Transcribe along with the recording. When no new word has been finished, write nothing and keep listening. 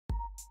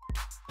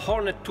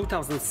Hornet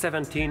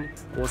 2017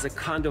 was a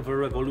kind of a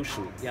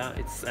revolution. Yeah,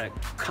 it's a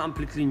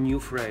completely new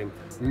frame,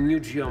 new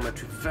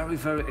geometry,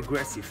 very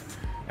aggressive.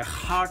 A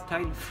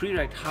hardtail,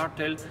 freeride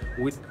hardtail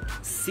with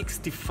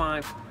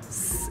 65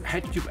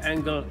 head tube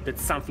angle.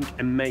 That's something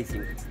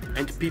amazing,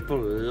 and people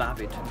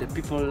love it. The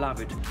people love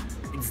it.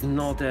 It's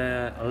not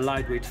a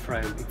lightweight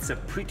frame, it's a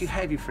pretty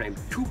heavy frame,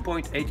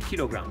 2.8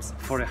 kilograms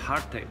for a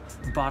hardtail,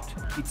 but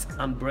it's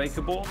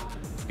unbreakable.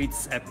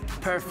 It's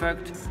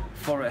perfect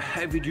for a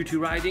heavy duty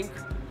riding.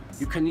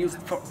 You can use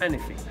it for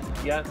anything.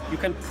 Yeah, you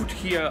can put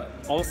here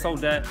also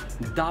the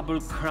double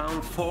crown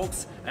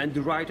forks and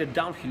ride it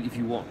downhill if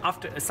you want.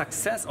 After a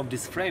success of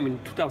this frame in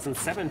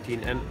 2017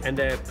 and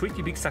a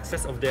pretty big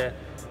success of the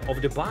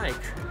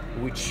bike,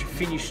 which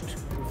finished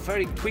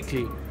very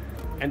quickly,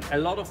 and a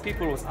lot of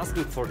people was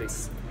asking for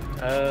this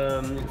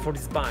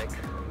bike,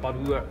 but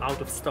we were out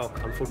of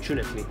stock,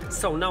 unfortunately.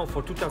 So now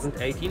for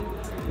 2018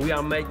 we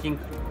are making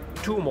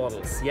two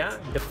models. Yeah,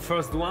 the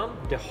first one,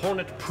 the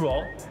Hornet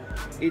Pro,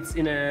 it's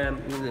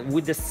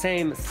with the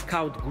same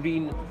scout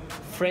green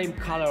frame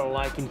color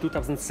like in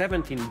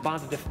 2017,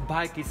 but the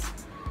bike is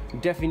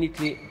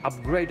definitely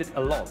upgraded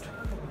a lot.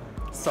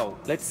 So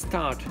let's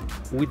start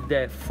with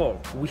the fork.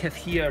 We have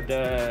here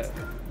the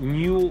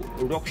new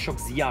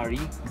RockShox Yari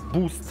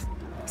Boost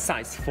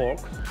size fork.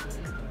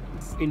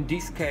 In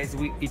this case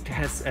it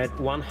has a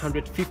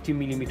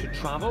 150mm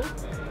travel.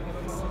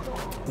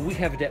 We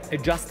have the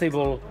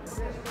adjustable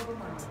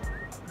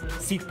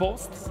seat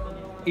post.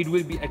 It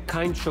will be a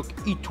KindShox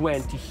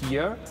E20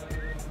 here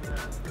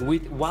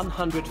with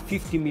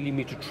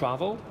 150mm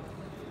travel.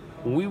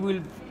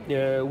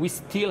 We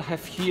still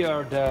have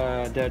here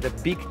the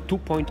big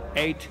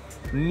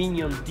 2.8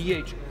 Minion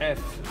DHF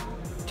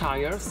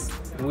tires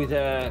with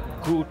a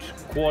good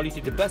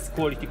quality, the best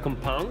quality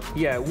compound.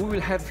 Yeah, we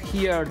will have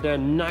here the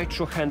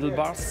nitro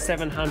handlebars,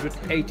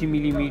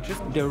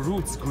 780mm, the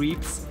roots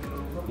grips.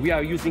 We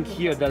are using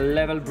here the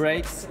level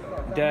brakes.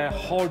 The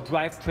whole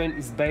drivetrain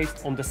is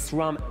based on the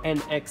SRAM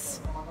NX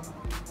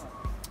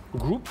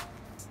group,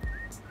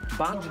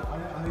 but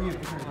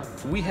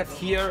we have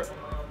here,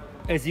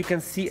 as you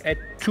can see, a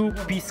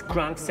two-piece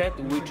crankset,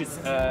 which is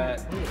a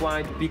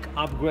quite big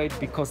upgrade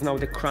because now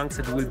the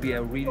crankset will be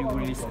a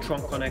really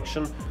strong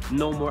connection.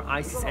 No more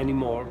ICs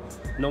anymore.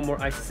 No more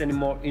ICs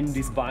anymore in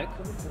this bike.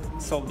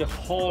 So the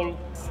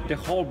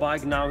whole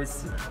bike now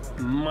is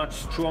much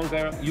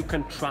stronger. You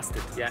can trust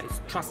it. Yeah, it's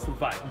a trustful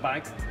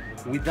bike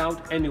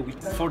without any weight.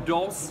 For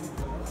those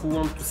who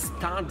want to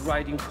start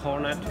riding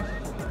Hornet,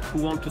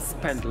 who want to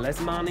spend less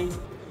money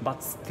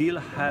but still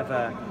have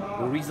a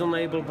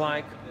reasonable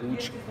bike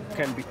which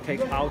can be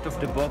taken out of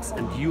the box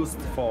and used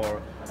for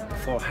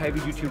heavy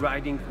duty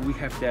riding, we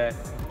have the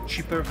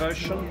cheaper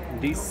version,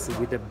 this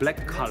with the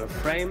black color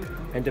frame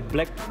and the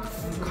black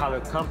color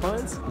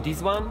components.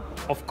 This one,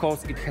 of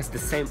course, it has the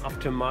same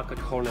aftermarket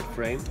Hornet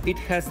frame. It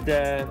has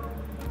the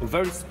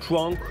very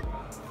strong,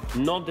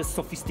 not the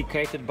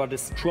sophisticated, but the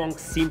strong,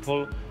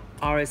 simple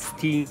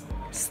RST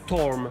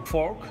Storm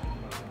fork.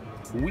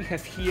 We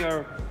have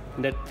here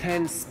the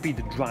 10-speed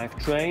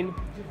drivetrain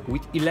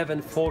with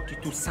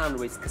 1142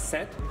 Sunrays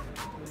cassette.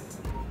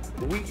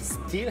 We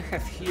still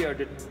have here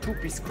the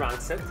two-piece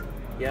crankset.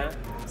 Yeah,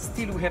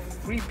 still we have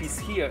three-piece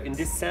here in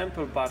this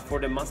sample, but for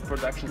the mass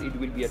production it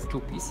will be a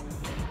two-piece.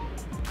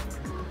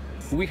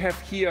 We have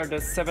here the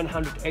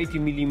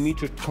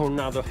 780mm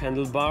Tornado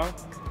handlebar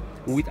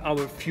with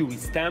our Fury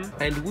stem,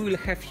 and we will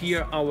have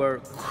here our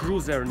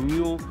cruiser,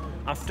 new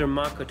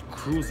aftermarket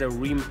cruiser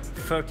rim,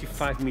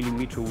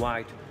 35mm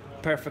wide,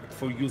 perfect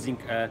for using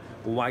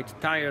wide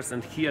tires,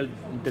 and here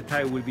the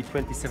tire will be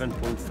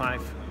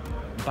 27.5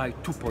 by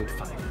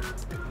 2.5.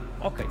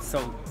 Okay,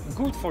 so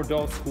good for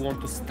those who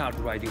want to start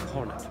riding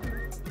Hornet.